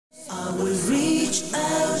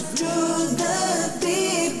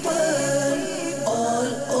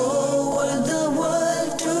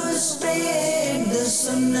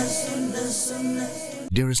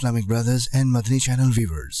dear Islamic brothers and Madani Channel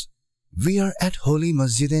viewers. We are at Holy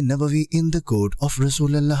Masjid Nabawi in the court of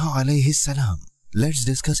Rasulullah alayhi salam. Let's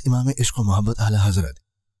discuss Imam Ishq wa Muhabbat ala Hazrat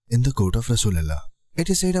in the court of Rasulullah. It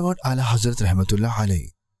is said about ala Hazrat Rahmatullah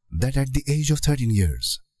alayhi that at the age of 13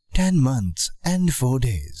 years, 10 months and 4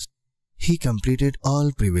 days, he completed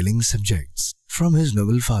all prevailing subjects from his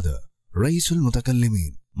noble father, Raisul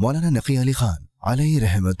Mutakallimin, Maulana Naqi Ali Khan, alayhi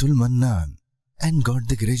Rahmatul Mannan, and got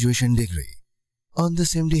the graduation degree. On the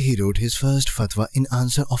same day, he wrote his first fatwa in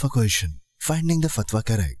answer of a question. Finding the fatwa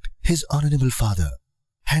correct, his honorable father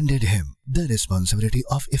handed him the responsibility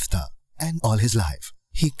of ifta, and all his life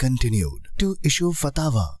he continued to issue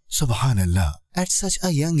fatwa. Subhanallah. At such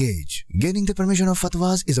a young age, gaining the permission of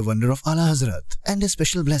fatwas is a wonder of Allah Hazrat and a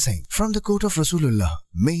special blessing from the court of Rasulullah.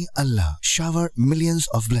 May Allah shower millions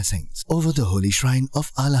of blessings over the holy shrine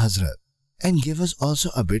of Allah Hazrat and give us also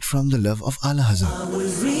a bit from the love of Allah Hazrat. I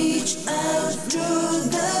will reach out to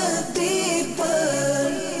the people.